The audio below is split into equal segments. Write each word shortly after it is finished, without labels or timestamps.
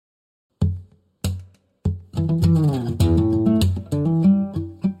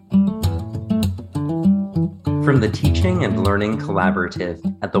From the Teaching and Learning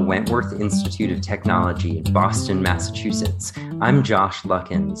Collaborative at the Wentworth Institute of Technology in Boston, Massachusetts, I'm Josh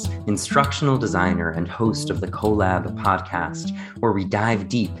Luckins, instructional designer and host of the CoLab podcast, where we dive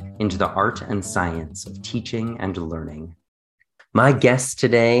deep into the art and science of teaching and learning. My guest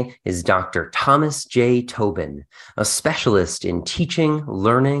today is Dr. Thomas J. Tobin, a specialist in teaching,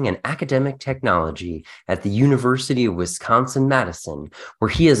 learning, and academic technology at the University of Wisconsin-Madison, where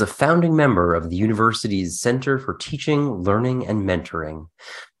he is a founding member of the university's Center for Teaching, Learning, and Mentoring.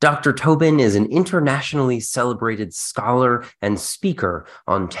 Dr. Tobin is an internationally celebrated scholar and speaker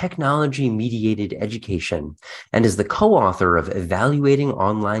on technology-mediated education and is the co-author of Evaluating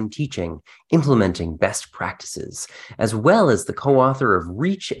Online Teaching, Implementing Best Practices, as well as the co-author of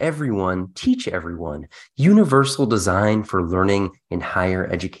Reach Everyone, Teach Everyone, Universal Design for Learning in Higher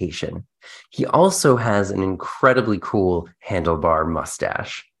Education. He also has an incredibly cool handlebar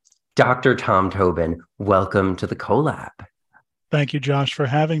mustache. Dr. Tom Tobin, welcome to the CoLab. Thank you, Josh, for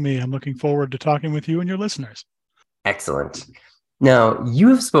having me. I'm looking forward to talking with you and your listeners. Excellent. Now, you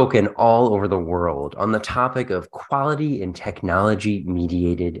have spoken all over the world on the topic of quality in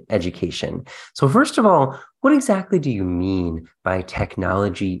technology-mediated education. So first of all, what exactly do you mean by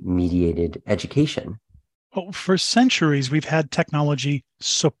technology-mediated education? Well, for centuries, we've had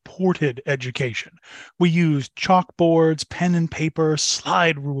technology-supported education. We used chalkboards, pen and paper,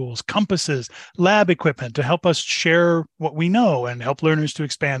 slide rules, compasses, lab equipment to help us share what we know and help learners to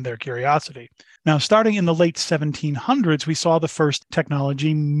expand their curiosity. Now, starting in the late 1700s, we saw the first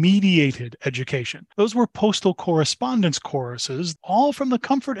technology-mediated education. Those were postal correspondence courses, all from the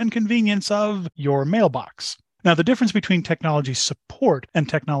comfort and convenience of your mailbox. Now, the difference between technology support and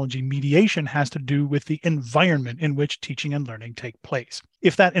technology mediation has to do with the environment in which teaching and learning take place.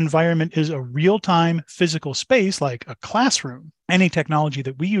 If that environment is a real-time physical space like a classroom, any technology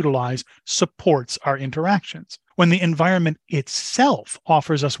that we utilize supports our interactions. When the environment itself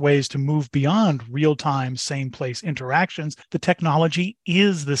offers us ways to move beyond real-time, same-place interactions, the technology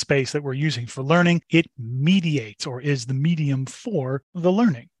is the space that we're using for learning. It mediates or is the medium for the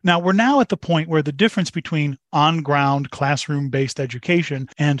learning. Now, we're now at the point where the difference between on-ground classroom-based education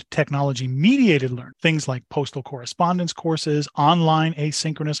and technology-mediated learning, things like postal correspondence courses, online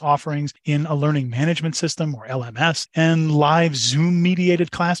asynchronous offerings in a learning management system or LMS, and live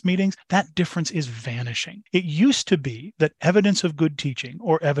Zoom-mediated class meetings, that difference is vanishing. It used to be that evidence of good teaching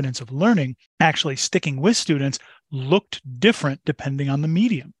or evidence of learning actually sticking with students looked different depending on the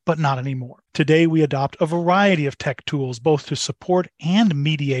medium, but not anymore. Today, we adopt a variety of tech tools, both to support and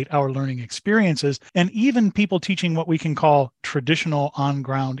mediate our learning experiences, and even people teaching what we can call traditional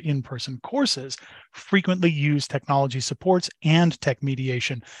on-ground in-person courses frequently use technology supports and tech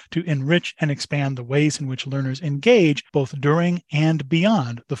mediation to enrich and expand the ways in which learners engage both during and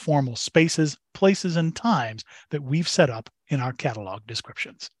beyond the formal spaces, places, and times that we've set up in our catalog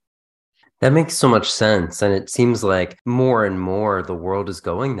descriptions. That makes so much sense. And it seems like more and more the world is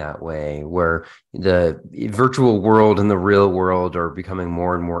going that way, where the virtual world and the real world are becoming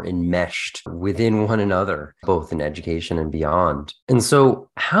more and more enmeshed within one another, both in education and beyond. And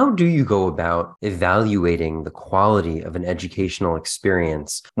so how do you go about evaluating the quality of an educational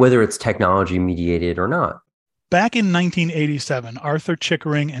experience, whether it's technology mediated or not? Back in 1987, Arthur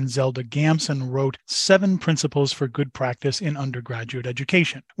Chickering and Zelda Gamson wrote 7 Principles for Good Practice in Undergraduate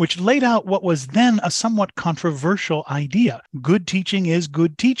Education, which laid out what was then a somewhat controversial idea. Good teaching is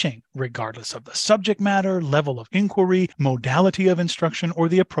good teaching, regardless of the subject matter, level of inquiry, modality of instruction, or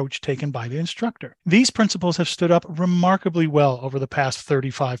the approach taken by the instructor. These principles have stood up remarkably well over the past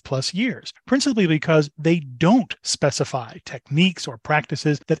 35 plus years, principally because they don't specify techniques or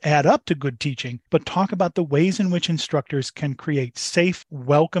practices that add up to good teaching, but talk about the ways in which instructors can create safe,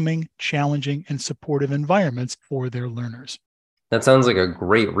 welcoming, challenging, and supportive environments for their learners. That sounds like a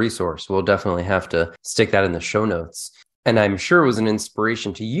great resource. We'll definitely have to stick that in the show notes. And I'm sure it was an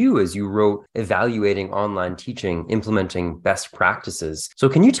inspiration to you as you wrote Evaluating Online Teaching, Implementing Best Practices. So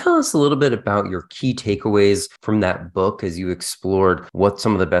can you tell us a little bit about your key takeaways from that book as you explored what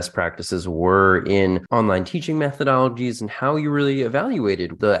some of the best practices were in online teaching methodologies and how you really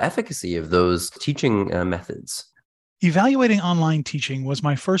evaluated the efficacy of those teaching methods? Evaluating Online Teaching was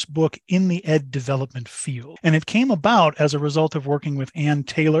my first book in the ed development field, and it came about as a result of working with Ann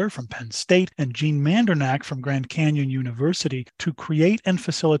Taylor from Penn State and Gene Mandernack from Grand Canyon University to create and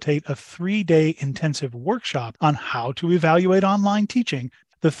facilitate a 3-day intensive workshop on how to evaluate online teaching.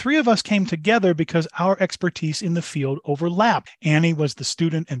 The 3 of us came together because our expertise in the field overlapped. Annie was the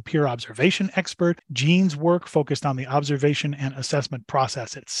student and peer observation expert. Gene's work focused on the observation and assessment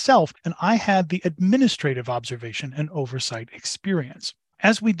process itself, and I had the administrative observation and oversight experience.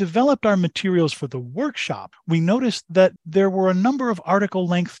 As we developed our materials for the workshop, we noticed that there were a number of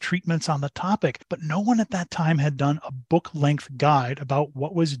article-length treatments on the topic, but no one at that time had done a book-length guide about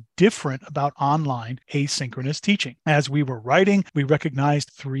what was different about online asynchronous teaching. As we were writing, we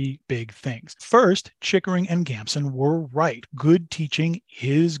recognized three big things. First, Chickering and Gamson were right. Good teaching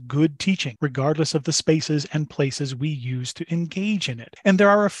is good teaching, regardless of the spaces and places we use to engage in it. And there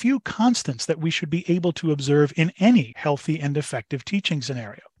are a few constants that we should be able to observe in any healthy and effective teaching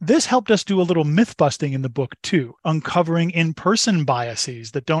scenario. This helped us do a little myth busting in the book too, uncovering in-person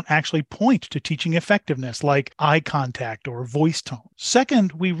biases that don't actually point to teaching effectiveness, like eye contact or voice tone.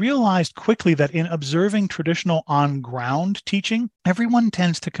 Second, we realized quickly that in observing traditional on-ground teaching, everyone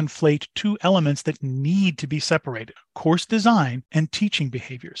tends to conflate two elements that need to be separated: course design and teaching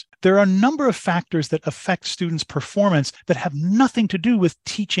behaviors. There are a number of factors that affect students' performance that have nothing to do with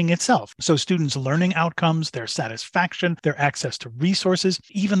teaching itself. So students' learning outcomes, their satisfaction, their access to resources,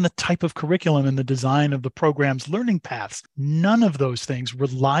 even the type of curriculum and the design of the program's learning paths, none of those things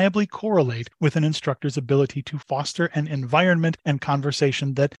reliably correlate with an instructor's ability to foster an environment and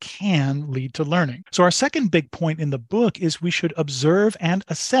conversation that can lead to learning. So our second big point in the book is we should observe and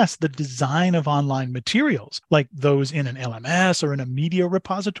assess the design of online materials, like those in an LMS or in a media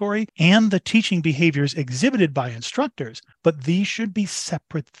repository, and the teaching behaviors exhibited by instructors, but these should be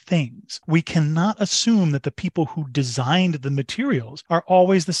separate things. We cannot assume that the people who designed the materials are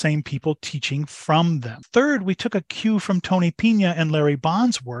always the same people teaching from them. Third, we took a cue from Tony Pina and Larry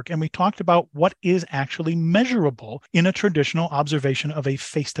Bond's work, and we talked about what is actually measurable in a traditional observation of a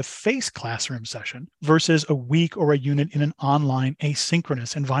face-to-face classroom session versus a week or a unit in an online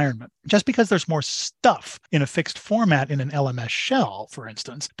asynchronous environment. Just because there's more stuff in a fixed format in an LMS shell, for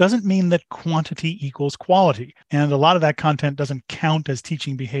instance, doesn't mean that quantity equals quality. And a lot of that content doesn't count as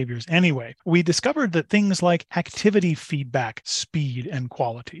teaching behaviors anyway. We discovered that things like activity feedback, speed and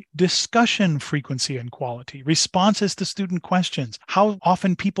quality, discussion frequency and quality, responses to student questions, how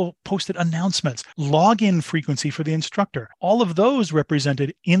often people posted announcements, login frequency for the instructor, all of those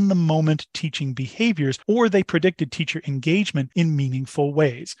represented in the moment teaching behaviors, or they predicted teacher engagement in meaningful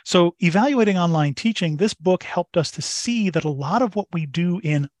ways. So evaluating online teaching, this book helped us to see that a lot of what we do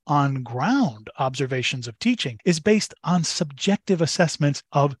in on-ground observations of teaching is based on subjective assessments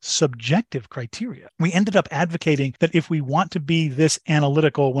of subjective criteria. We ended up advocating that if we want to be this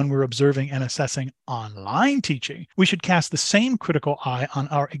analytical when we're observing and assessing online teaching, we should cast the same critical eye on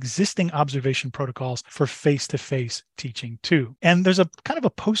our existing observation protocols for face-to-face teaching too. And there's a kind of a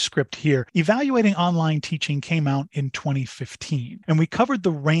postscript here. Evaluating online teaching came out in 2015, and we covered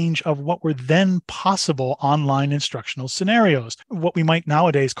the range of what were then possible online instructional scenarios, what we might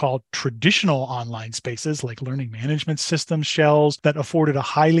nowadays call traditional online spaces like learning management system shells that afforded a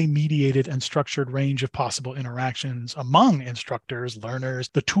highly mediated and structured range of possible interactions among instructors, learners,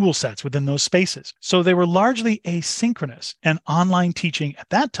 the tool sets within those spaces. So they were largely asynchronous, and online teaching at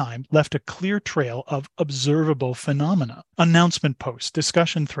that time left a clear trail of observable phenomena. Announcement posts,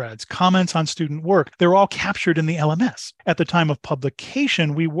 discussion threads, comments on student work, they were all captured in the LMS. At the time of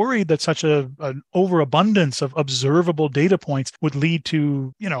publication, we worried that such an overabundance of observable data points would lead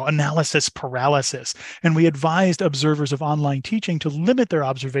to, analysis paralysis. And we advised observers of online teaching to limit their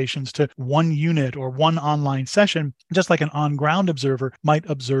observations to one unit or one online session, just like an on-ground observer might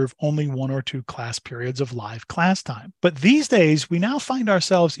observe only one or two class periods of live class time. But these days, we now find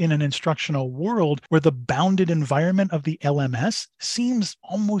ourselves in an instructional world where the bounded environment of the LMS seems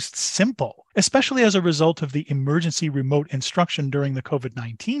almost simple. Especially as a result of the emergency remote instruction during the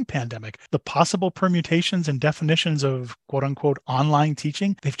COVID-19 pandemic, the possible permutations and definitions of quote-unquote online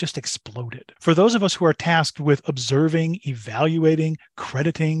teaching, they've just exploded. For those of us who are tasked with observing, evaluating,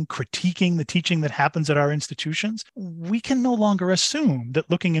 crediting, critiquing the teaching that happens at our institutions, we can no longer assume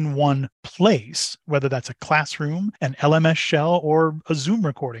that looking in one place, whether that's a classroom, an LMS shell, or a Zoom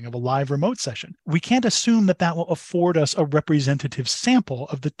recording of a live remote session, we can't assume that that will afford us a representative sample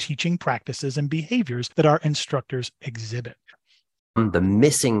of the teaching practices and behaviors that our instructors exhibit. The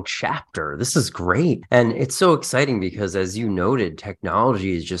missing chapter. This is great. And it's so exciting because, as you noted,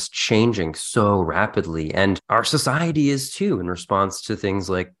 technology is just changing so rapidly. And our society is too, in response to things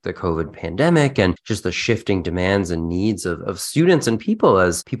like the COVID pandemic and just the shifting demands and needs of students and people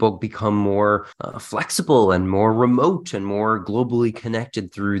as people become more flexible and more remote and more globally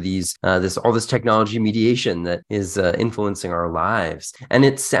connected through all this technology mediation that is influencing our lives. And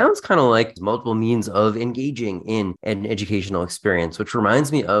it sounds kind of like multiple means of engaging in an educational experience experience, which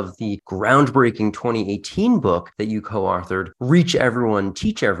reminds me of the groundbreaking 2018 book that you co-authored, Reach Everyone,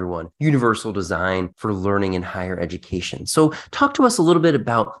 Teach Everyone, Universal Design for Learning in Higher Education. So talk to us a little bit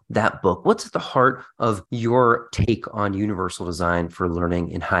about that book. What's at the heart of your take on universal design for learning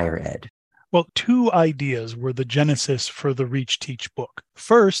in higher ed? Well, two ideas were the genesis for the Reach Teach book.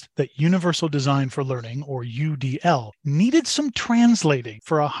 First, that Universal Design for Learning, or UDL, needed some translating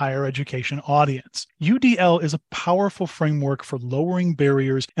for a higher education audience. UDL is a powerful framework for lowering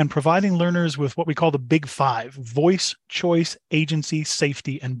barriers and providing learners with what we call the Big Five: voice, choice, agency,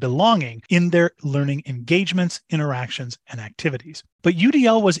 safety, and belonging in their learning engagements, interactions, and activities. But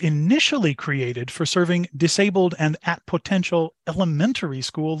UDL was initially created for serving disabled and at potential elementary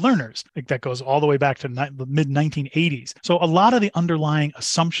school learners. Like that goes all the way back to the mid-1980s. So a lot of the underlying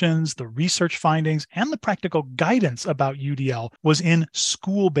assumptions, the research findings, and the practical guidance about UDL was in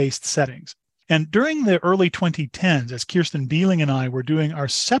school-based settings. And during the early 2010s, as Kirsten Beeling and I were doing our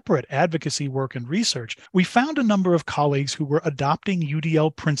separate advocacy work and research, we found a number of colleagues who were adopting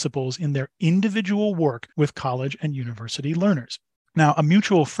UDL principles in their individual work with college and university learners. Now, a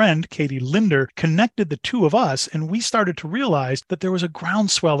mutual friend, Katie Linder, connected the two of us, and we started to realize that there was a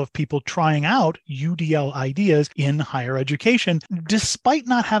groundswell of people trying out UDL ideas in higher education, despite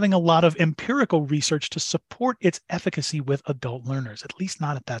not having a lot of empirical research to support its efficacy with adult learners, at least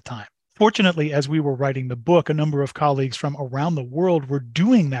not at that time. Fortunately, as we were writing the book, a number of colleagues from around the world were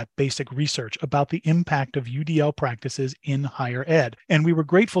doing that basic research about the impact of UDL practices in higher ed, and we were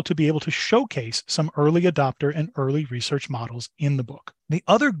grateful to be able to showcase some early adopter and early research models in the book. The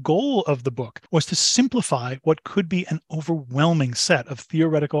other goal of the book was to simplify what could be an overwhelming set of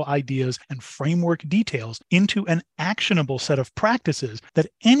theoretical ideas and framework details into an actionable set of practices that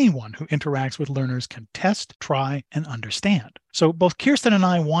anyone who interacts with learners can test, try, and understand. So both Kirsten and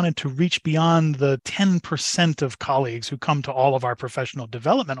I wanted to reach beyond the 10% of colleagues who come to all of our professional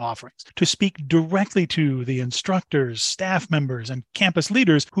development offerings to speak directly to the instructors, staff members, and campus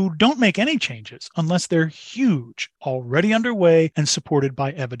leaders who don't make any changes unless they're huge, already underway, and supported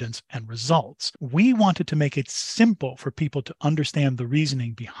by evidence and results. We wanted to make it simple for people to understand the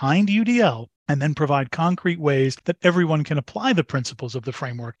reasoning behind UDL and then provide concrete ways that everyone can apply the principles of the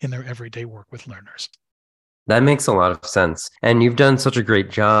framework in their everyday work with learners. That makes a lot of sense. And you've done such a great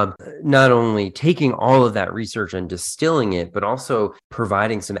job, not only taking all of that research and distilling it, but also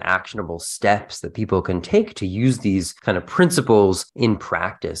providing some actionable steps that people can take to use these kind of principles in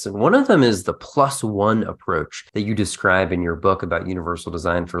practice. And one of them is the +1 approach that you describe in your book about universal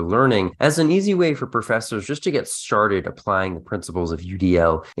design for learning as an easy way for professors just to get started applying the principles of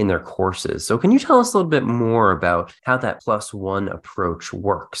UDL in their courses. So can you tell us a little bit more about how that +1 approach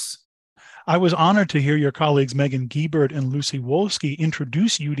works? I was honored to hear your colleagues Megan Giebert and Lucy Wolski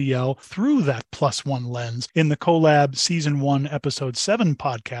introduce UDL through that +1 lens in the Collab Season 1, Episode 7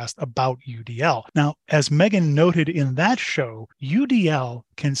 podcast about UDL. Now, as Megan noted in that show, UDL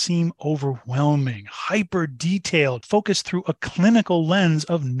can seem overwhelming, hyper-detailed, focused through a clinical lens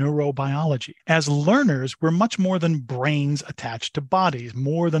of neurobiology. As learners, we're much more than brains attached to bodies,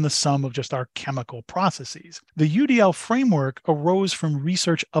 more than the sum of just our chemical processes. The UDL framework arose from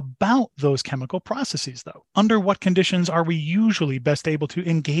research about those chemical processes, though. Under what conditions are we usually best able to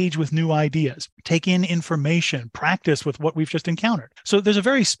engage with new ideas, take in information, practice with what we've just encountered? So there's a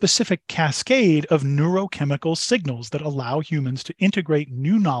very specific cascade of neurochemical signals that allow humans to integrate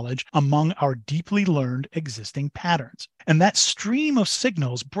new knowledge among our deeply learned existing patterns. And that stream of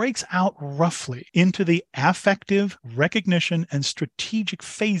signals breaks out roughly into the affective, recognition, and strategic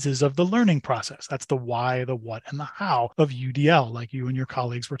phases of the learning process. That's the why, the what, and the how of UDL, like you and your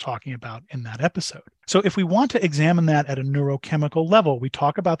colleagues were talking about in that episode. So if we want to examine that at a neurochemical level, we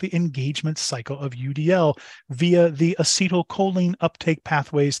talk about the engagement cycle of UDL via the acetylcholine uptake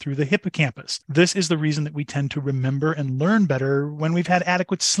pathways through the hippocampus. This is the reason that we tend to remember and learn better when we've had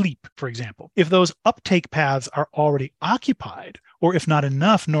adequate sleep, for example. If those uptake paths are already occupied, or if not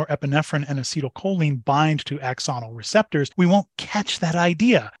enough norepinephrine and acetylcholine bind to axonal receptors, we won't catch that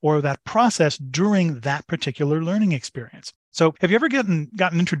idea or that process during that particular learning experience. So have you ever gotten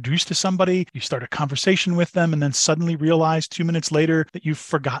introduced to somebody, you start a conversation with them, and then suddenly realize 2 minutes later that you've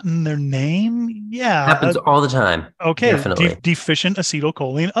forgotten their name? Yeah. Happens all the time. Okay. Definitely. Deficient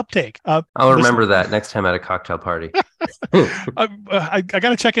acetylcholine uptake. I'll remember that next time at a cocktail party. I got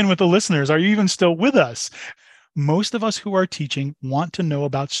to check in with the listeners. Are you even still with us? Most of us who are teaching want to know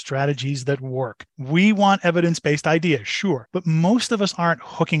about strategies that work. We want evidence-based ideas, sure, but most of us aren't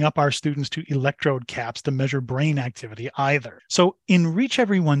hooking up our students to electrode caps to measure brain activity either. So in Reach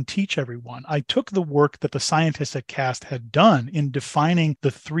Everyone, Teach Everyone, I took the work that the scientists at CAST had done in defining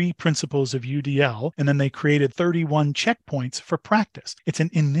the 3 principles of UDL, and then they created 31 checkpoints for practice. It's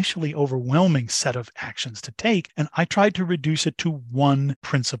an initially overwhelming set of actions to take, and I tried to reduce it to one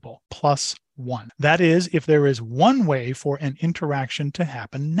principle, plus one. That is, if there is one way for an interaction to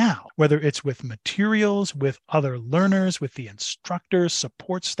happen now, whether it's with materials, with other learners, with the instructors,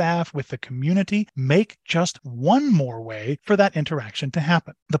 support staff, with the community, make just one more way for that interaction to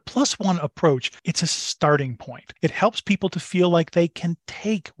happen. The +1 approach, it's a starting point. It helps people to feel like they can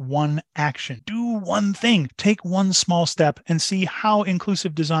take one action, do one thing, take one small step, and see how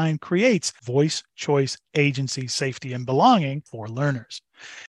inclusive design creates voice, choice, agency, safety, and belonging for learners.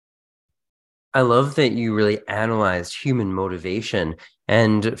 I love that you really analyzed human motivation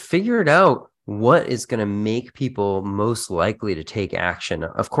and figured out what is going to make people most likely to take action.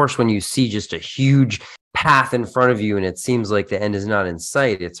 Of course, when you see just a huge path in front of you and it seems like the end is not in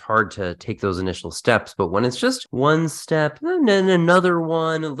sight, it's hard to take those initial steps. But when it's just one step and then another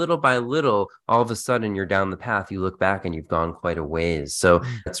one, little by little, all of a sudden you're down the path. You look back and you've gone quite a ways. So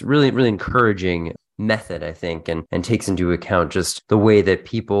it's really, really encouraging method, I think, and takes into account just the way that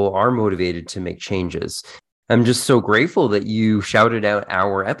people are motivated to make changes. I'm just so grateful that you shouted out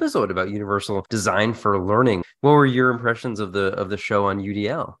our episode about universal design for learning. What were your impressions of the show on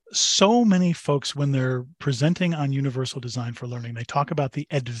UDL? So many folks, when they're presenting on universal design for learning, they talk about the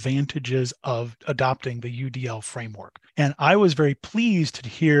advantages of adopting the UDL framework. And I was very pleased to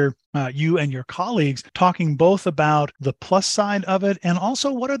hear you and your colleagues talking both about the plus side of it and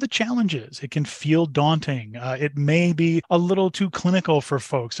also what are the challenges. It can feel daunting. It may be a little too clinical for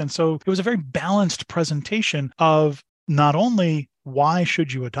folks. And so it was a very balanced presentation of not only why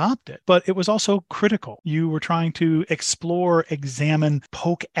should you adopt it, but it was also critical. You were trying to explore, examine,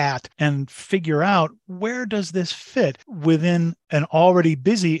 poke at, and figure out where does this fit within an already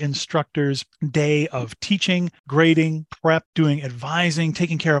busy instructor's day of teaching, grading, prep, doing advising,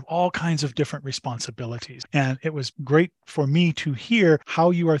 taking care of all kinds of different responsibilities. And it was great for me to hear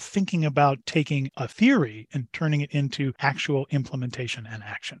how you are thinking about taking a theory and turning it into actual implementation and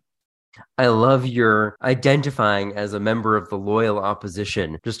action. I love your identifying as a member of the loyal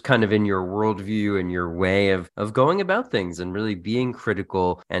opposition, just kind of in your worldview and your way of going about things and really being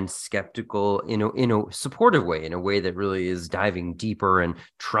critical and skeptical in a supportive way, in a way that really is diving deeper and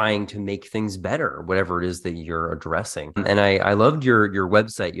trying to make things better, whatever it is that you're addressing. And I loved your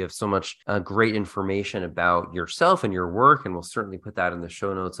website. You have so much great information about yourself and your work, and we'll certainly put that in the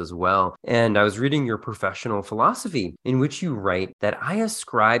show notes as well. And I was reading your professional philosophy, in which you write that I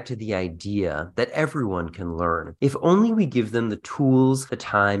ascribe to the idea that everyone can learn, if only we give them the tools, the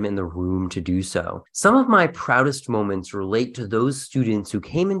time, and the room to do so. Some of my proudest moments relate to those students who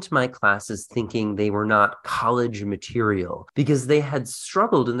came into my classes thinking they were not college material because they had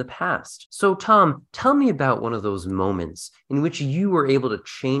struggled in the past. So, Tom, tell me about one of those moments in which you were able to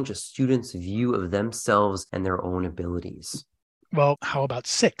change a student's view of themselves and their own abilities. Well, how about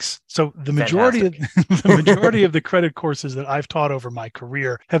 6? So the majority of the credit courses that I've taught over my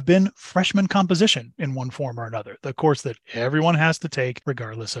career have been freshman composition in one form or another, the course that everyone has to take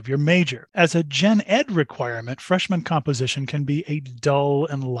regardless of your major. As a gen ed requirement, freshman composition can be a dull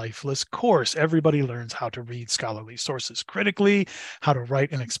and lifeless course. Everybody learns how to read scholarly sources critically, how to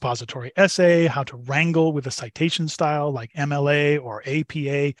write an expository essay, how to wrangle with a citation style like MLA or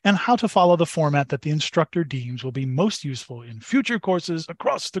APA, and how to follow the format that the instructor deems will be most useful in future courses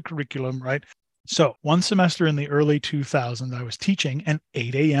across the curriculum, right? So one semester in the early 2000s, I was teaching an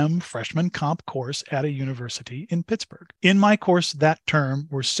 8 a.m. freshman comp course at a university in Pittsburgh. In my course that term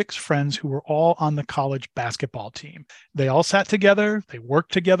were 6 friends who were all on the college basketball team. They all sat together, they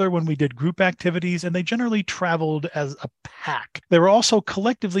worked together when we did group activities, and they generally traveled as a pack. They were also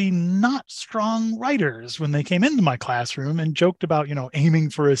collectively not strong writers when they came into my classroom and joked about,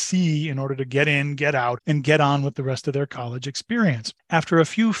 aiming for a C in order to get in, get out, and get on with the rest of their college experience. After a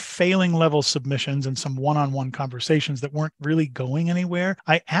few failing level submissions and some one-on-one conversations that weren't really going anywhere,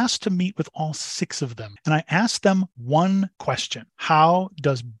 I asked to meet with all 6 of them. And I asked them one question: how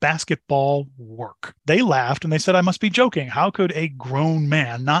does basketball work? They laughed and they said I must be joking. How could a grown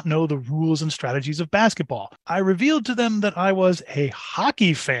man not know the rules and strategies of basketball? I revealed to them that I was a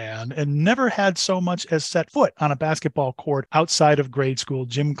hockey fan and never had so much as set foot on a basketball court outside of grade school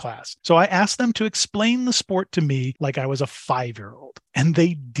gym class. So I asked them to explain the sport to me like I was a 5-year-old. And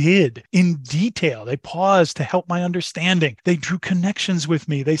they did in detail. They paused to help my understanding. They drew connections with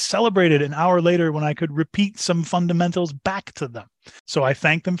me. They celebrated an hour later when I could repeat some fundamentals back to them. So I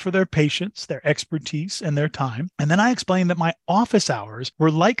thanked them for their patience, their expertise, and their time. And then I explained that my office hours were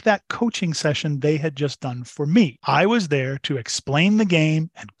like that coaching session they had just done for me. I was there to explain the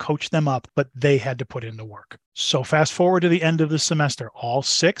game and coach them up, but they had to put in the work. So fast forward to the end of the semester, all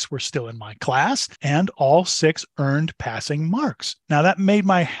 6 were still in my class and all 6 earned passing marks. Now that made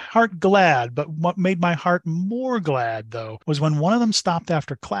my heart glad, but what made my heart more glad though was when one of them stopped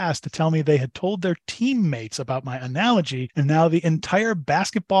after class to tell me they had told their teammates about my analogy, and now the entire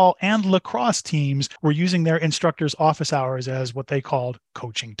basketball and lacrosse teams were using their instructors' office hours as what they called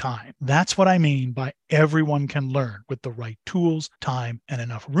coaching time. That's what I mean by everyone can learn with the right tools, time, and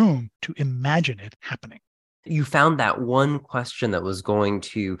enough room to imagine it happening. You found that one question that was going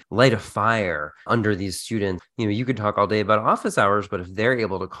to light a fire under these students. You could talk all day about office hours, but if they're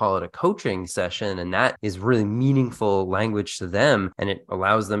able to call it a coaching session and that is really meaningful language to them and it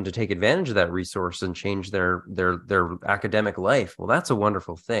allows them to take advantage of that resource and change their academic life, well, that's a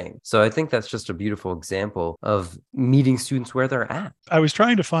wonderful thing. So I think that's just a beautiful example of meeting students where they're at. I was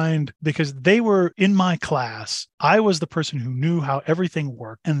trying to find, because they were in my class, I was the person who knew how everything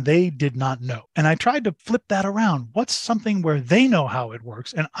worked and they did not know. And I tried to flip that around. What's something where they know how it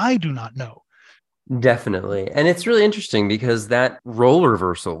works and I do not know? Definitely. And it's really interesting because that role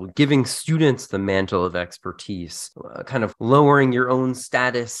reversal, giving students the mantle of expertise, kind of lowering your own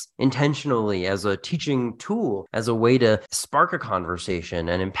status intentionally as a teaching tool, as a way to spark a conversation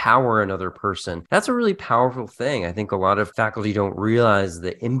and empower another person. That's a really powerful thing. I think a lot of faculty don't realize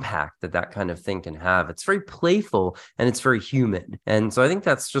the impact that that kind of thing can have. It's very playful and it's very human. And so I think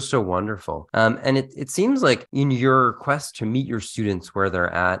that's just so wonderful. And it seems like in your quest to meet your students where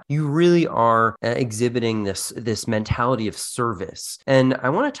they're at, you really are exhibiting this mentality of service. And I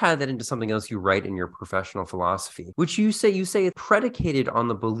want to tie that into something else you write in your professional philosophy, which you say is predicated on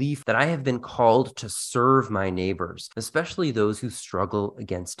the belief that I have been called to serve my neighbors, especially those who struggle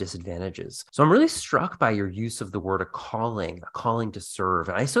against disadvantages. So I'm really struck by your use of the word a calling to serve.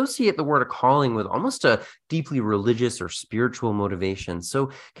 And I associate the word a calling with almost a deeply religious or spiritual motivation. So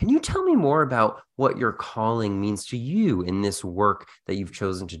can you tell me more about what your calling means to you in this work that you've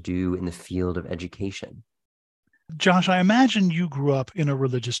chosen to do in the field of education? Josh, I imagine you grew up in a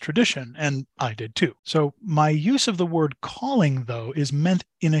religious tradition, and I did too. So my use of the word calling, though, is meant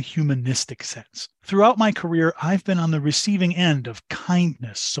in a humanistic sense. Throughout my career, I've been on the receiving end of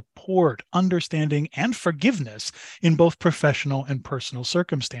kindness, support, understanding, and forgiveness in both professional and personal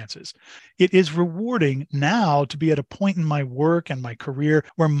circumstances. It is rewarding now to be at a point in my work and my career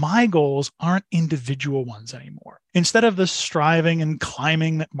where my goals aren't individual ones anymore. Instead of the striving and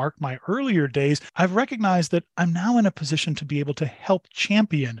climbing that marked my earlier days, I've recognized that I'm now in a position to be able to help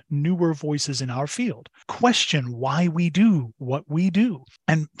champion newer voices in our field, question why we do what we do,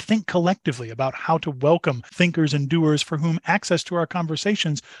 and think collectively about how to welcome thinkers and doers for whom access to our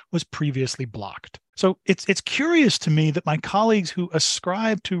conversations was previously blocked. So it's curious to me that my colleagues who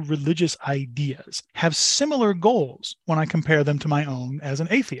ascribe to religious ideas have similar goals when I compare them to my own as an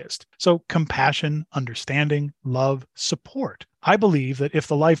atheist. So compassion, understanding, love, support. I believe that if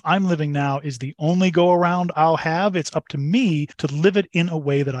the life I'm living now is the only go around I'll have, it's up to me to live it in a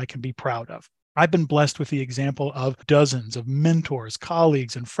way that I can be proud of. I've been blessed with the example of dozens of mentors,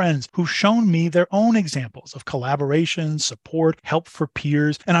 colleagues, and friends who've shown me their own examples of collaboration, support, help for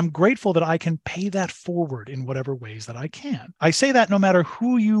peers, and I'm grateful that I can pay that forward in whatever ways that I can. I say that no matter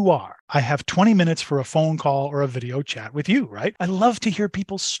who you are. I have 20 minutes for a phone call or a video chat with you, right? I love to hear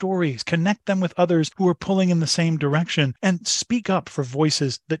people's stories, connect them with others who are pulling in the same direction, and speak up for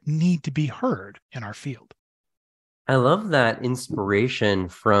voices that need to be heard in our field. I love that inspiration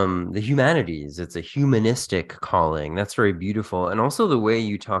from the humanities. It's a humanistic calling. That's very beautiful. And also the way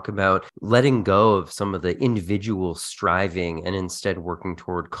you talk about letting go of some of the individual striving and instead working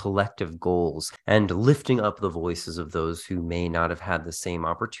toward collective goals and lifting up the voices of those who may not have had the same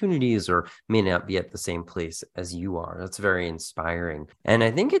opportunities or may not be at the same place as you are. That's very inspiring. And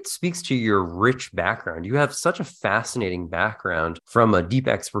I think it speaks to your rich background. You have such a fascinating background, from a deep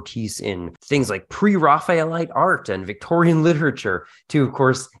expertise in things like pre-Raphaelite art and Victorian literature to, of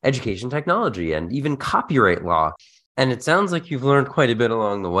course, education technology and even copyright law. And it sounds like you've learned quite a bit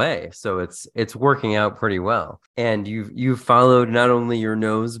along the way. So it's working out pretty well. And you've followed not only your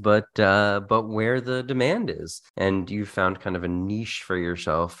nose, but where the demand is. And you've found kind of a niche for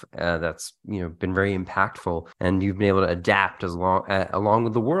yourself that's been very impactful. And you've been able to adapt along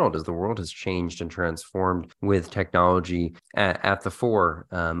with the world as the world has changed and transformed with technology at the fore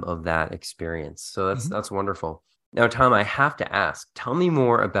of that experience. So that's wonderful. Now, Tom, I have to ask, tell me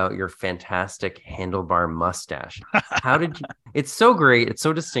more about your fantastic handlebar mustache. How did you, it's so great, it's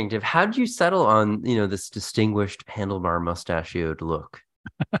so distinctive. How did you settle on, this distinguished handlebar mustachioed look?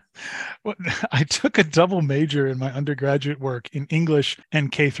 Well, I took a double major in my undergraduate work in English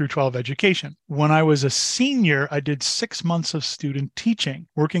and K through 12 education. When I was a senior, I did 6 months of student teaching,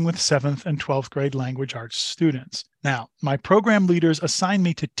 working with 7th and 12th grade language arts students. Now, my program leaders assigned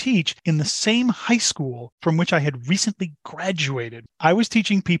me to teach in the same high school from which I had recently graduated. I was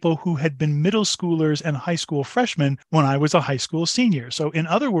teaching people who had been middle schoolers and high school freshmen when I was a high school senior. So, in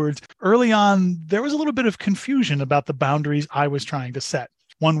other words, early on, there was a little bit of confusion about the boundaries I was trying to set.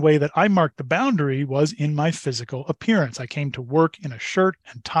 One way that I marked the boundary was in my physical appearance. I came to work in a shirt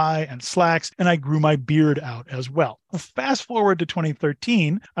and tie and slacks, and I grew my beard out as well. Fast forward to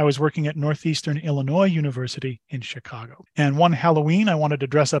 2013, I was working at Northeastern Illinois University in Chicago. And one Halloween, I wanted to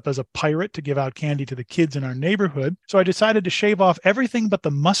dress up as a pirate to give out candy to the kids in our neighborhood. So I decided to shave off everything but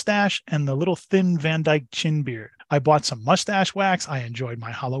the mustache and the little thin Van Dyke chin beard. I bought some mustache wax. I enjoyed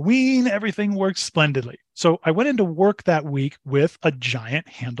my Halloween. Everything worked splendidly. So I went into work that week with a giant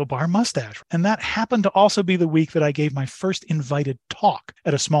handlebar mustache. And that happened to also be the week that I gave my first invited talk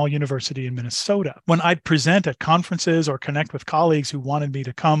at a small university in Minnesota. When I'd present at conferences or connect with colleagues who wanted me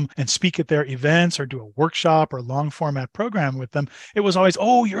to come and speak at their events or do a workshop or long format program with them, it was always,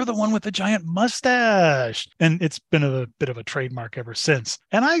 "Oh, you're the one with the giant mustache." And it's been a bit of a trademark ever since.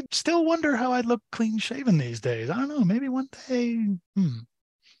 And I still wonder how I'd look clean shaven these days. I don't know, maybe one day.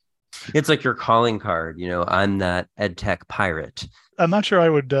 It's like your calling card, I'm that EdTech pirate. I'm not sure I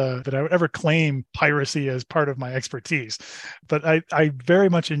would that I would ever claim piracy as part of my expertise, but I very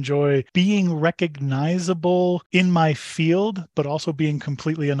much enjoy being recognizable in my field, but also being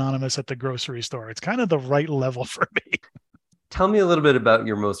completely anonymous at the grocery store. It's kind of the right level for me. Tell me a little bit about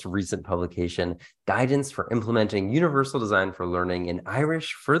your most recent publication, Guidance for Implementing Universal Design for Learning in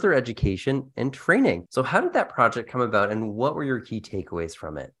Irish Further Education and Training. So how did that project come about, and what were your key takeaways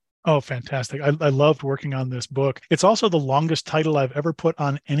from it? Oh, fantastic. I loved working on this book. It's also the longest title I've ever put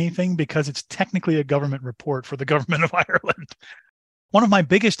on anything because it's technically a government report for the government of Ireland. One of my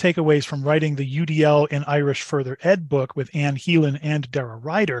biggest takeaways from writing the UDL in Irish Further Ed book with Anne Heelan and Dara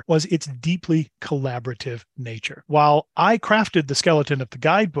Ryder was its deeply collaborative nature. While I crafted the skeleton of the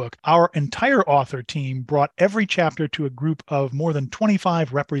guidebook, our entire author team brought every chapter to a group of more than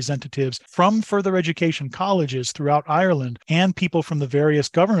 25 representatives from further education colleges throughout Ireland and people from the various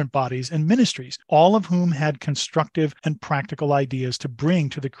government bodies and ministries, all of whom had constructive and practical ideas to bring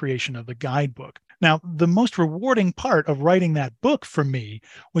to the creation of the guidebook. Now, the most rewarding part of writing that book for me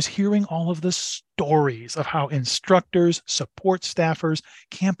was hearing all of the stories of how instructors, support staffers,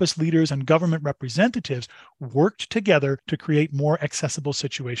 campus leaders, and government representatives worked together to create more accessible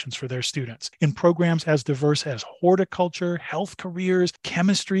situations for their students in programs as diverse as horticulture, health careers,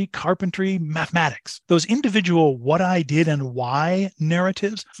 chemistry, carpentry, mathematics. Those individual what I did and why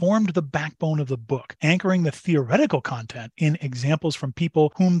narratives formed the backbone of the book, anchoring the theoretical content in examples from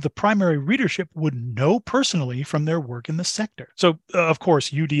people whom the primary readership would know personally from their work in the sector. So, of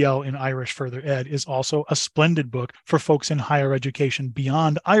course, UDL in Irish Further Ed is also a splendid book for folks in higher education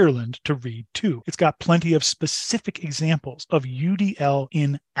beyond Ireland to read too. It's got plenty of specific examples of UDL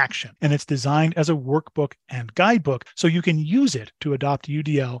in action, and it's designed as a workbook and guidebook so you can use it to adopt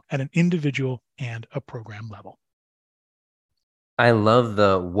UDL at an individual and a program level. I love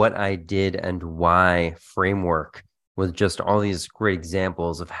the what I did and why framework with just all these great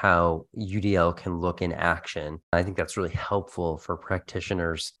examples of how UDL can look in action. I think that's really helpful for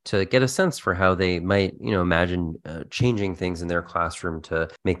practitioners to get a sense for how they might, imagine changing things in their classroom to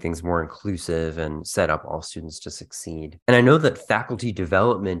make things more inclusive and set up all students to succeed. And I know that faculty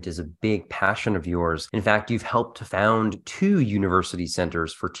development is a big passion of yours. In fact, you've helped to found 2 university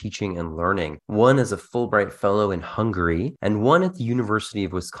centers for teaching and learning, one as a Fulbright Fellow in Hungary and one at the University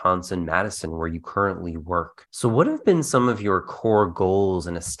of Wisconsin-Madison, where you currently work. So what have been some of your core goals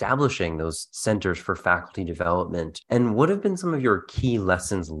in establishing those centers for faculty development? And what have been some of your key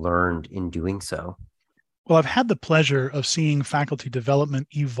lessons learned in doing so? Well, I've had the pleasure of seeing faculty development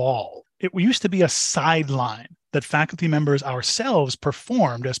evolve. It used to be a sideline that faculty members ourselves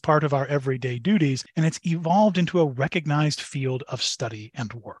performed as part of our everyday duties, and it's evolved into a recognized field of study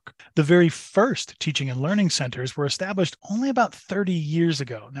and work. The very first teaching and learning centers were established only about 30 years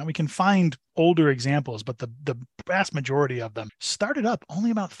ago. Now, we can find older examples, but the vast majority of them started up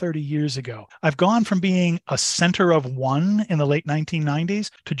only about 30 years ago. I've gone from being a center of one in the late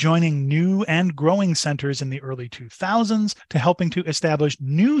 1990s to joining new and growing centers in the early 2000s to helping to establish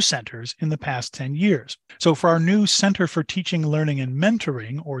new centers in the past 10 years. So for our new Center for Teaching, Learning, and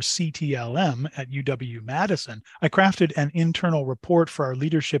Mentoring, or CTLM, at UW-Madison, I crafted an internal report for our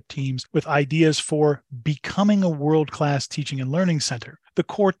leadership teams with ideas for becoming a world-class teaching and learning center. The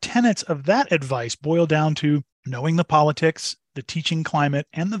core tenets of that advice boil down to knowing the politics, the teaching climate,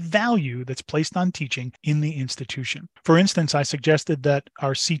 and the value that's placed on teaching in the institution. For instance, I suggested that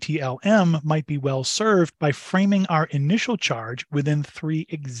our CTLM might be well served by framing our initial charge within 3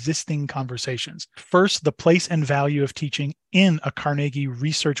 existing conversations. First, the place and value of teaching in a Carnegie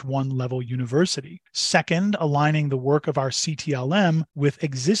Research One level university. Second, aligning the work of our CTLM with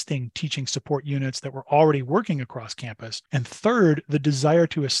existing teaching support units that were already working across campus. And third, the desire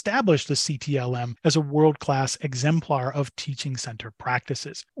to establish the CTLM as a world-class exemplar of teaching center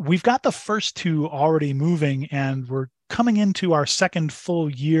practices. We've got the first 2 already moving, and we're coming into our second full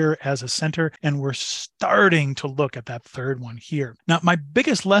year as a center, and we're starting to look at that third one here. Now, my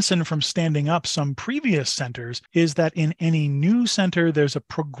biggest lesson from standing up some previous centers is that in any new center, there's a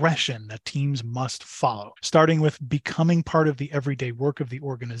progression that teams must follow, starting with becoming part of the everyday work of the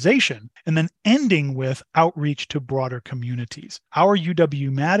organization, and then ending with outreach to broader communities. Our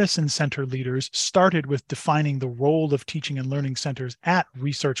UW-Madison Center leaders started with defining the role of teaching and learning centers at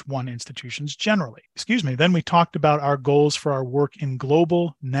Research One institutions generally. Then we talked about our goals for our work in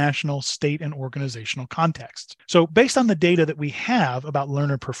global, national, state, and organizational contexts. So based on the data that we have about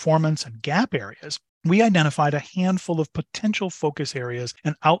learner performance and gap areas, we identified a handful of potential focus areas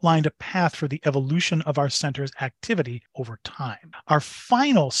and outlined a path for the evolution of our center's activity over time. Our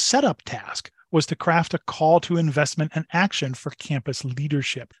final setup task was to craft a call to investment and action for campus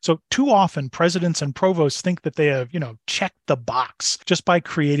leadership. So too often, presidents and provosts think that they have, checked the box just by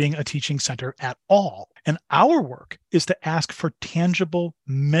creating a teaching center at all. And our work is to ask for tangible,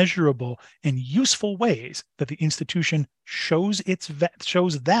 measurable, and useful ways that the institution shows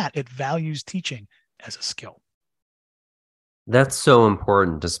that it values teaching as a skill. That's so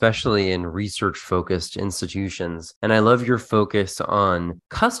important, especially in research-focused institutions. And I love your focus on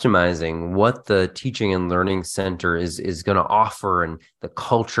customizing what the teaching and learning center is going to offer and the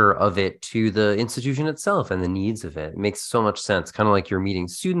culture of it to the institution itself and the needs of it. It makes so much sense. Kind of like you're meeting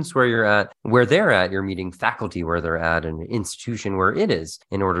students where they're at, you're meeting faculty where they're at, and an institution where it is,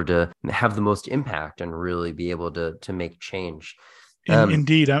 in order to have the most impact and really be able to make change.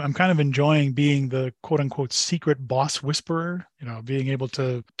 Indeed, I'm kind of enjoying being the quote unquote secret boss whisperer, being able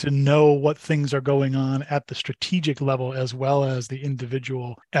to know what things are going on at the strategic level as well as the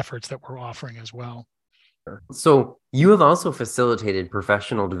individual efforts that we're offering as well. So you have also facilitated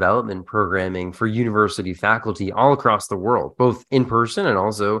professional development programming for university faculty all across the world, both in person and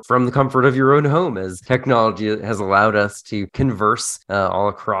also from the comfort of your own home, as technology has allowed us to converse all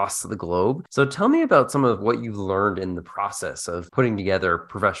across the globe. So tell me about some of what you've learned in the process of putting together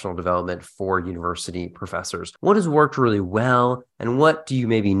professional development for university professors. What has worked really well, and what do you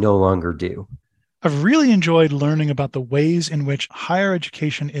maybe no longer do? I've really enjoyed learning about the ways in which higher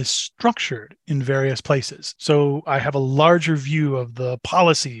education is structured in various places. So I have a larger view of the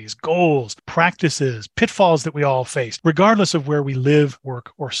policies, goals, practices, pitfalls that we all face, regardless of where we live,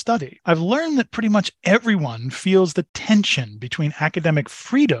 work, or study. I've learned that pretty much everyone feels the tension between academic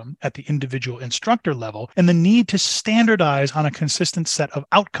freedom at the individual instructor level and the need to standardize on a consistent set of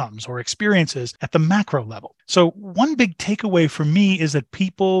outcomes or experiences at the macro level. So one big takeaway for me is that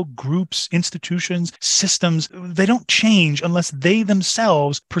people, groups, institutions, systems, they don't change unless they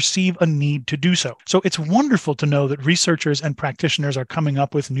themselves perceive a need to do so. So it's wonderful to know that researchers and practitioners are coming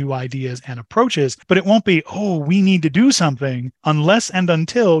up with new ideas and approaches, but it won't be, we need to do something unless and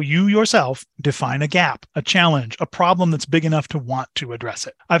until you yourself define a gap, a challenge, a problem that's big enough to want to address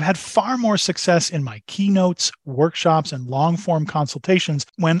it. I've had far more success in my keynotes, workshops, and long-form consultations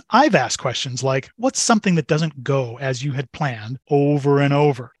when I've asked questions like, what's something that doesn't go as you had planned, over and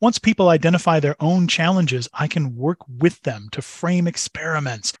over? Once people identify their own challenges, I can work with them to frame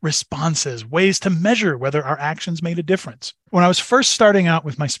experiments, responses, ways to measure whether our actions made a difference. When I was first starting out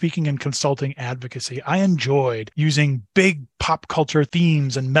with my speaking and consulting advocacy, I enjoyed using big pop culture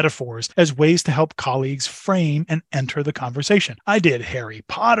themes and metaphors as ways to help colleagues frame and enter the conversation. I did Harry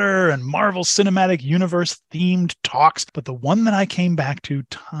Potter and Marvel Cinematic Universe themed talks, but the one that I came back to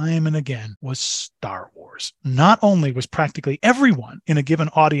time and again was Star Wars. Not only was practically everyone in a given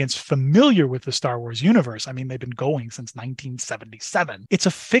audience familiar with the Star Wars universe, they've been going since 1977. It's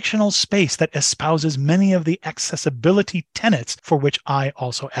a fictional space that espouses many of the accessibility tenets for which I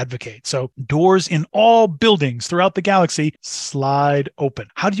also advocate. So doors in all buildings throughout the galaxy slide open.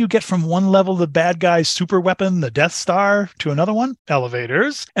 How do you get from one level of the bad guy's super weapon, the Death Star, to another one?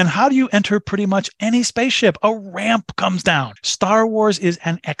 Elevators. And how do you enter pretty much any spaceship? A ramp comes down. Star Wars is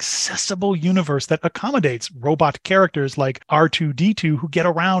an accessible universe that accommodates robot characters like R2-D2 who get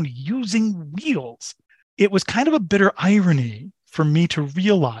around using wheels. It was kind of a bitter irony for me to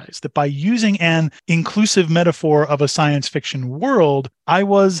realize that by using an inclusive metaphor of a science fiction world, I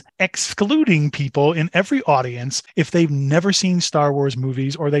was excluding people in every audience if they've never seen Star Wars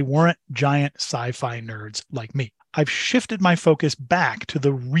movies or they weren't giant sci-fi nerds like me. I've shifted my focus back to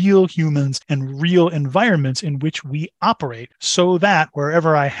the real humans and real environments in which we operate so that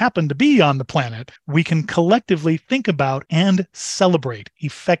wherever I happen to be on the planet, we can collectively think about and celebrate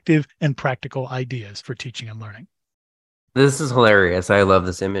effective and practical ideas for teaching and learning. This is hilarious. I love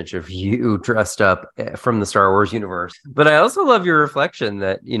this image of you dressed up from the Star Wars universe. But I also love your reflection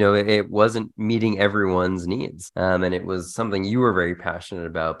that, it wasn't meeting everyone's needs. And it was something you were very passionate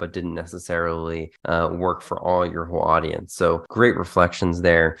about, but didn't necessarily work for all your whole audience. So great reflections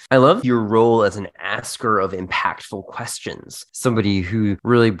there. I love your role as an asker of impactful questions, somebody who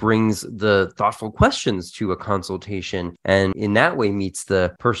really brings the thoughtful questions to a consultation and in that way meets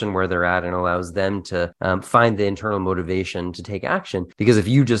the person where they're at and allows them to find the internal motivation to take action. Because if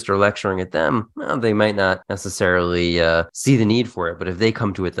you just are lecturing at them, well, they might not necessarily see the need for it. But if they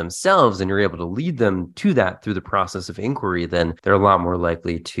come to it themselves and you're able to lead them to that through the process of inquiry, then they're a lot more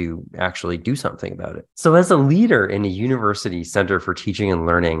likely to actually do something about it. So as a leader in a university center for teaching and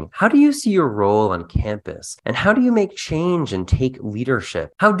learning, how do you see your role on campus? And how do you make change and take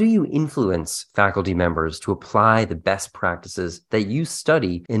leadership? How do you influence faculty members to apply the best practices that you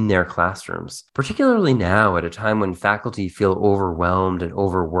study in their classrooms? Particularly now at a time when faculty feel overwhelmed and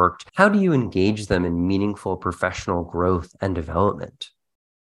overworked, how do you engage them in meaningful professional growth and development?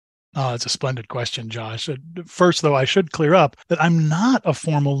 Oh, it's a splendid question, Josh. First, though, I should clear up that I'm not a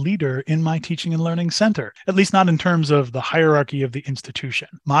formal leader in my teaching and learning center, at least not in terms of the hierarchy of the institution.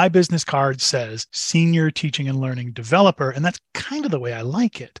 My business card says senior teaching and learning developer, and that's kind of the way I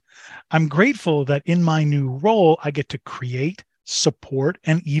like it. I'm grateful that in my new role, I get to create, support,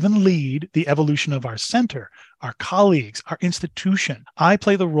 and even lead the evolution of our center, our colleagues, our institution. I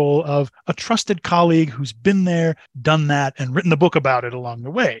play the role of a trusted colleague who's been there, done that, and written a book about it along the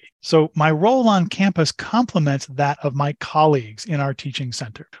way. So my role on campus complements that of my colleagues in our teaching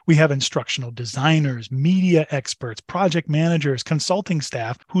center. We have instructional designers, media experts, project managers, consulting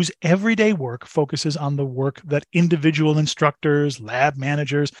staff whose everyday work focuses on the work that individual instructors, lab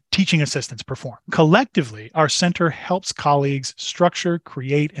managers, teaching assistants perform. Collectively, our center helps colleagues structure,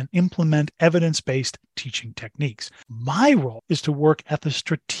 create, and implement evidence-based teaching techniques. My role is to work at the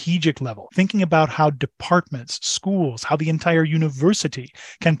strategic level, thinking about how departments, schools, how the entire university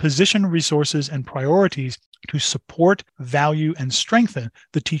can position resources and priorities to support, value, and strengthen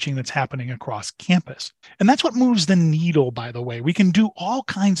the teaching that's happening across campus. And that's what moves the needle, by the way. We can do all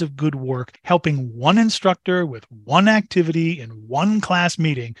kinds of good work helping one instructor with one activity in one class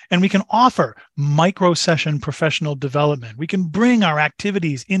meeting, and we can offer micro-session professional development. We can bring our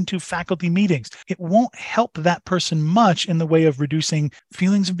activities into faculty meetings. It won't help that person much in the way of reducing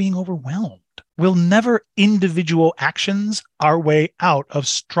feelings of being overwhelmed. We'll never individual actions our way out of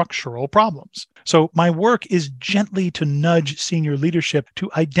structural problems. So my work is gently to nudge senior leadership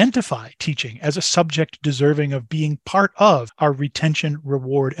to identify teaching as a subject deserving of being part of our retention,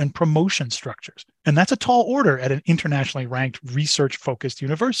 reward, and promotion structures. And that's a tall order at an internationally ranked research-focused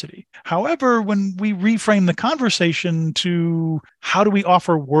university. However, when we reframe the conversation to how do we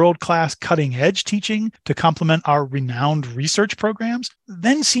offer world-class cutting-edge teaching to complement our renowned research programs,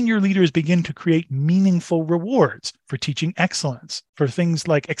 then senior leaders begin to create meaningful rewards for teaching excellence, for things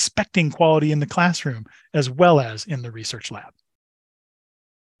like expecting quality in the classroom as well as in the research lab.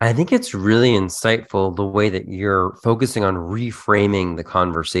 I think it's really insightful the way that you're focusing on reframing the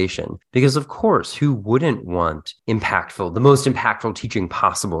conversation, because of course, who wouldn't want the most impactful teaching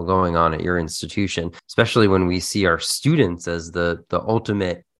possible going on at your institution, especially when we see our students as the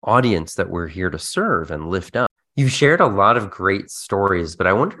ultimate audience that we're here to serve and lift up. You've shared a lot of great stories, but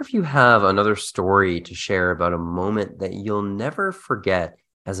I wonder if you have another story to share about a moment that you'll never forget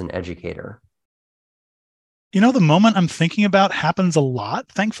as an educator. The moment I'm thinking about happens a lot,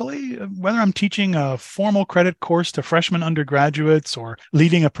 thankfully, whether I'm teaching a formal credit course to freshman undergraduates or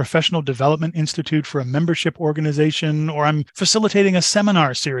leading a professional development institute for a membership organization, or I'm facilitating a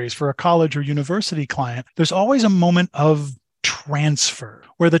seminar series for a college or university client. There's always a moment of transfer,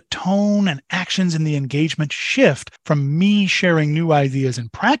 where the tone and actions in the engagement shift from me sharing new ideas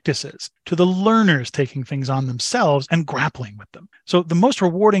and practices to the learners taking things on themselves and grappling with them. So the most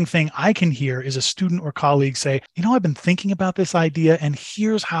rewarding thing I can hear is a student or colleague say, I've been thinking about this idea and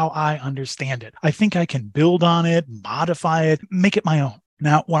here's how I understand it. I think I can build on it, modify it, make it my own.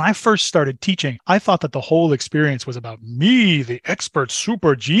 Now, when I first started teaching, I thought that the whole experience was about me, the expert,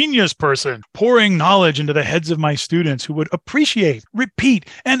 super genius person, pouring knowledge into the heads of my students who would appreciate, repeat,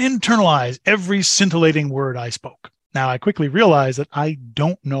 and internalize every scintillating word I spoke. Now, I quickly realized that I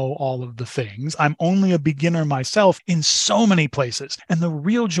don't know all of the things. I'm only a beginner myself in so many places. And the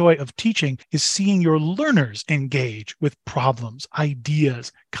real joy of teaching is seeing your learners engage with problems,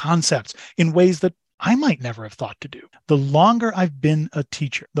 ideas, concepts in ways that I might never have thought to do. The longer I've been a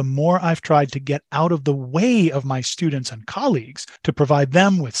teacher, the more I've tried to get out of the way of my students and colleagues to provide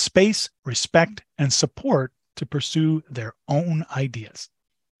them with space, respect, and support to pursue their own ideas.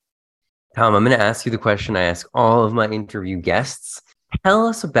 Tom, I'm going to ask you the question I ask all of my interview guests. Tell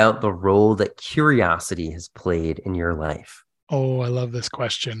us about the role that curiosity has played in your life. Oh, I love this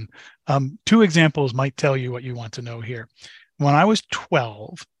question. 2 examples might tell you what you want to know here. When I was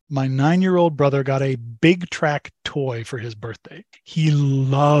 12, my 9-year-old brother got a big track toy for his birthday. He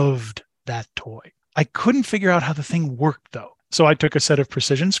loved that toy. I couldn't figure out how the thing worked, though. So I took a set of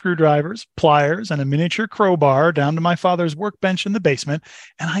precision screwdrivers, pliers, and a miniature crowbar down to my father's workbench in the basement,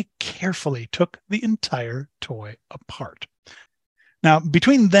 and I carefully took the entire toy apart. Now,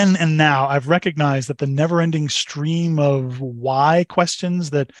 between then and now, I've recognized that the never-ending stream of why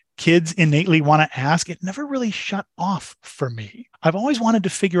questions that kids innately want to ask, it never really shut off for me. I've always wanted to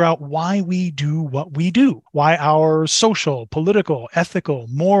figure out why we do what we do, why our social, political, ethical,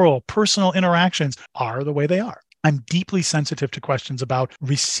 moral, personal interactions are the way they are. I'm deeply sensitive to questions about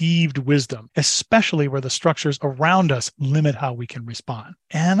received wisdom, especially where the structures around us limit how we can respond.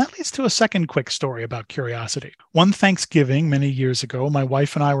 And that leads to a second quick story about curiosity. One Thanksgiving many years ago, my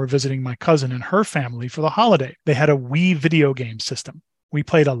wife and I were visiting my cousin and her family for the holiday. They had a Wii video game system. We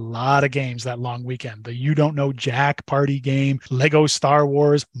played a lot of games that long weekend. The You Don't Know Jack party game, Lego Star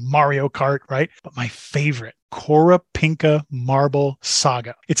Wars, Mario Kart, right? But my favorite, Cora Pinka Marble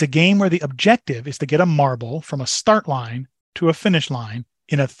Saga. It's a game where the objective is to get a marble from a start line to a finish line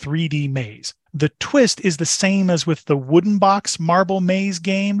in a 3D maze. The twist is the same as with the wooden box marble maze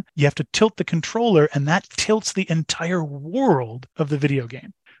game. You have to tilt the controller, and that tilts the entire world of the video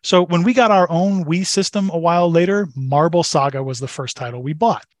game. So when we got our own Wii system a while later, Marble Saga was the first title we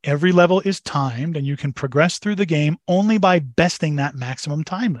bought. Every level is timed, and you can progress through the game only by besting that maximum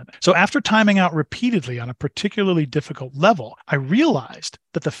time limit. So after timing out repeatedly on a particularly difficult level, I realized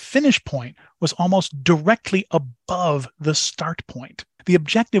that the finish point was almost directly above the start point. The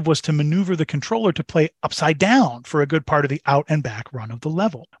objective was to maneuver the controller to play upside down for a good part of the out and back run of the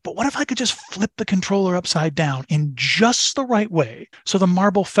level. But what if I could just flip the controller upside down in just the right way so the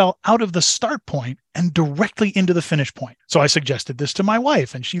marble fell out of the start point and directly into the finish point? So I suggested this to my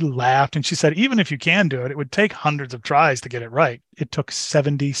wife, and she laughed and she said, even if you can do it, it would take hundreds of tries to get it right. It took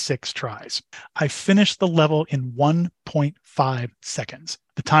 76 tries. I finished the level in 1.5 seconds,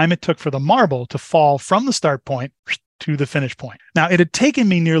 the time it took for the marble to fall from the start point to the finish point. Now, it had taken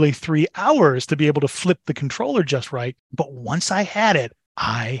me nearly 3 hours to be able to flip the controller just right, but once I had it,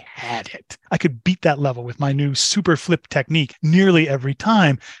 I had it. I could beat that level with my new super flip technique nearly every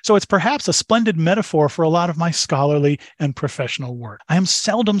time. So it's perhaps a splendid metaphor for a lot of my scholarly and professional work. I am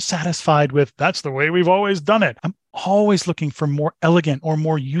seldom satisfied with, that's the way we've always done it. I'm always looking for more elegant or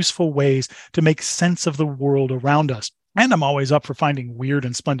more useful ways to make sense of the world around us. And I'm always up for finding weird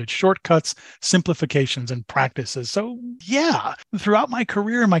and splendid shortcuts, simplifications, and practices. So yeah, throughout my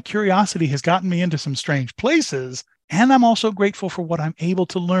career, my curiosity has gotten me into some strange places. And I'm also grateful for what I'm able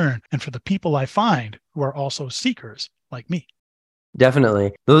to learn and for the people I find who are also seekers like me.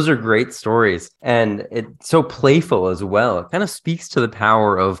 Definitely. Those are great stories. And it's so playful as well. It kind of speaks to the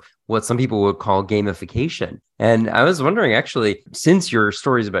power of what some people would call gamification. And I was wondering, actually, since your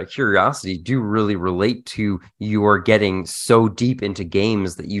stories about curiosity do really relate to your getting so deep into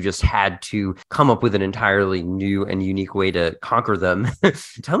games that you just had to come up with an entirely new and unique way to conquer them.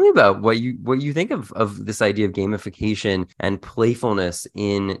 Tell me about what you think of this idea of gamification and playfulness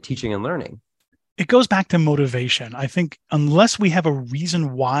in teaching and learning. It goes back to motivation. I think unless we have a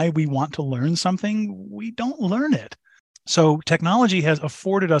reason why we want to learn something, we don't learn it. So technology has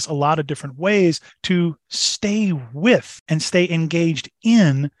afforded us a lot of different ways to stay with and stay engaged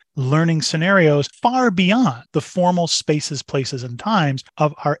in learning scenarios far beyond the formal spaces, places, and times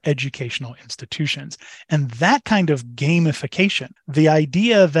of our educational institutions. And that kind of gamification, the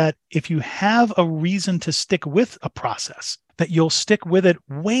idea that if you have a reason to stick with a process, that you'll stick with it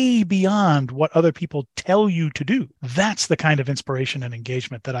way beyond what other people tell you to do. That's the kind of inspiration and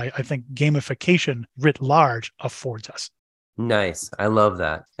engagement that I think gamification writ large affords us. Nice. I love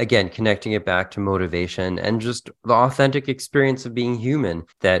that. Again, connecting it back to motivation and just the authentic experience of being human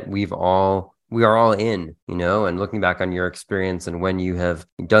that we are all in, and looking back on your experience and when you have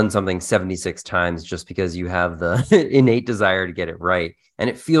done something 76 times just because you have the innate desire to get it right. And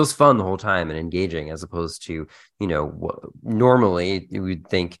it feels fun the whole time and engaging, as opposed to, normally you would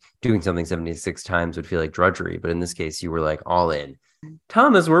think doing something 76 times would feel like drudgery. But in this case, you were like all in.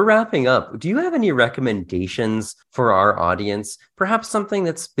 Tom, as we're wrapping up, do you have any recommendations for our audience? Perhaps something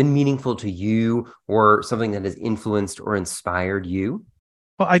that's been meaningful to you or something that has influenced or inspired you?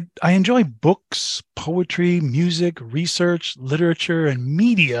 Well, I enjoy books, poetry, music, research, literature, and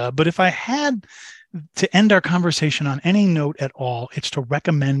media. But if I had to end our conversation on any note at all, it's to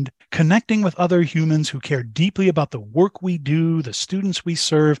recommend connecting with other humans who care deeply about the work we do, the students we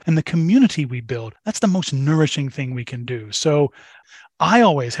serve, and the community we build. That's the most nourishing thing we can do. So I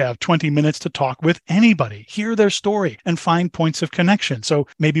always have 20 minutes to talk with anybody, hear their story, and find points of connection. So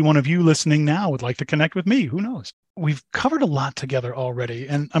maybe one of you listening now would like to connect with me. Who knows? We've covered a lot together already,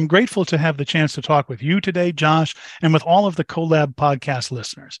 and I'm grateful to have the chance to talk with you today, Josh, and with all of the CoLab podcast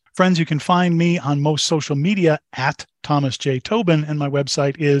listeners. Friends, you can find me on most social media at Thomas J. Tobin, and my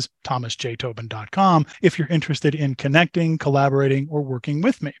website is thomasjtobin.com if you're interested in connecting, collaborating, or working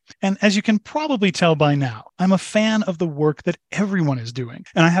with me. And as you can probably tell by now, I'm a fan of the work that everyone is doing,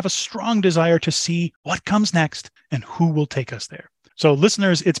 and I have a strong desire to see what comes next and who will take us there. So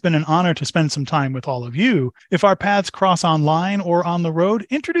listeners, it's been an honor to spend some time with all of you. If our paths cross online or on the road,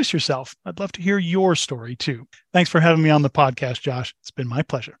 introduce yourself. I'd love to hear your story too. Thanks for having me on the podcast, Josh. It's been my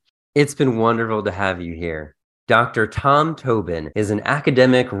pleasure. It's been wonderful to have you here. Dr. Tom Tobin is an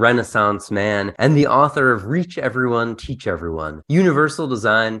academic Renaissance man and the author of Reach Everyone, Teach Everyone, Universal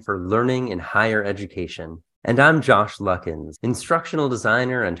Design for Learning in Higher Education. And I'm Josh Luckins, instructional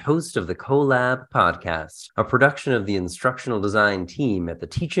designer and host of the CoLab podcast, a production of the instructional design team at the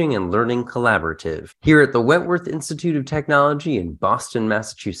Teaching and Learning Collaborative here at the Wentworth Institute of Technology in Boston,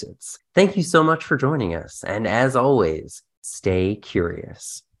 Massachusetts. Thank you so much for joining us. And as always, stay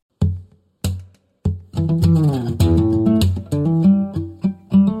curious.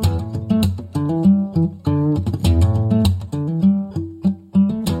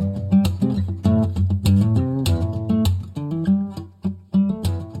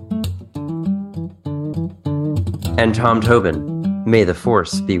 And Tom Tobin, may the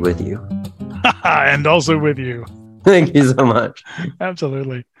force be with you. And also with you. Thank you so much.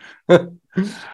 Absolutely.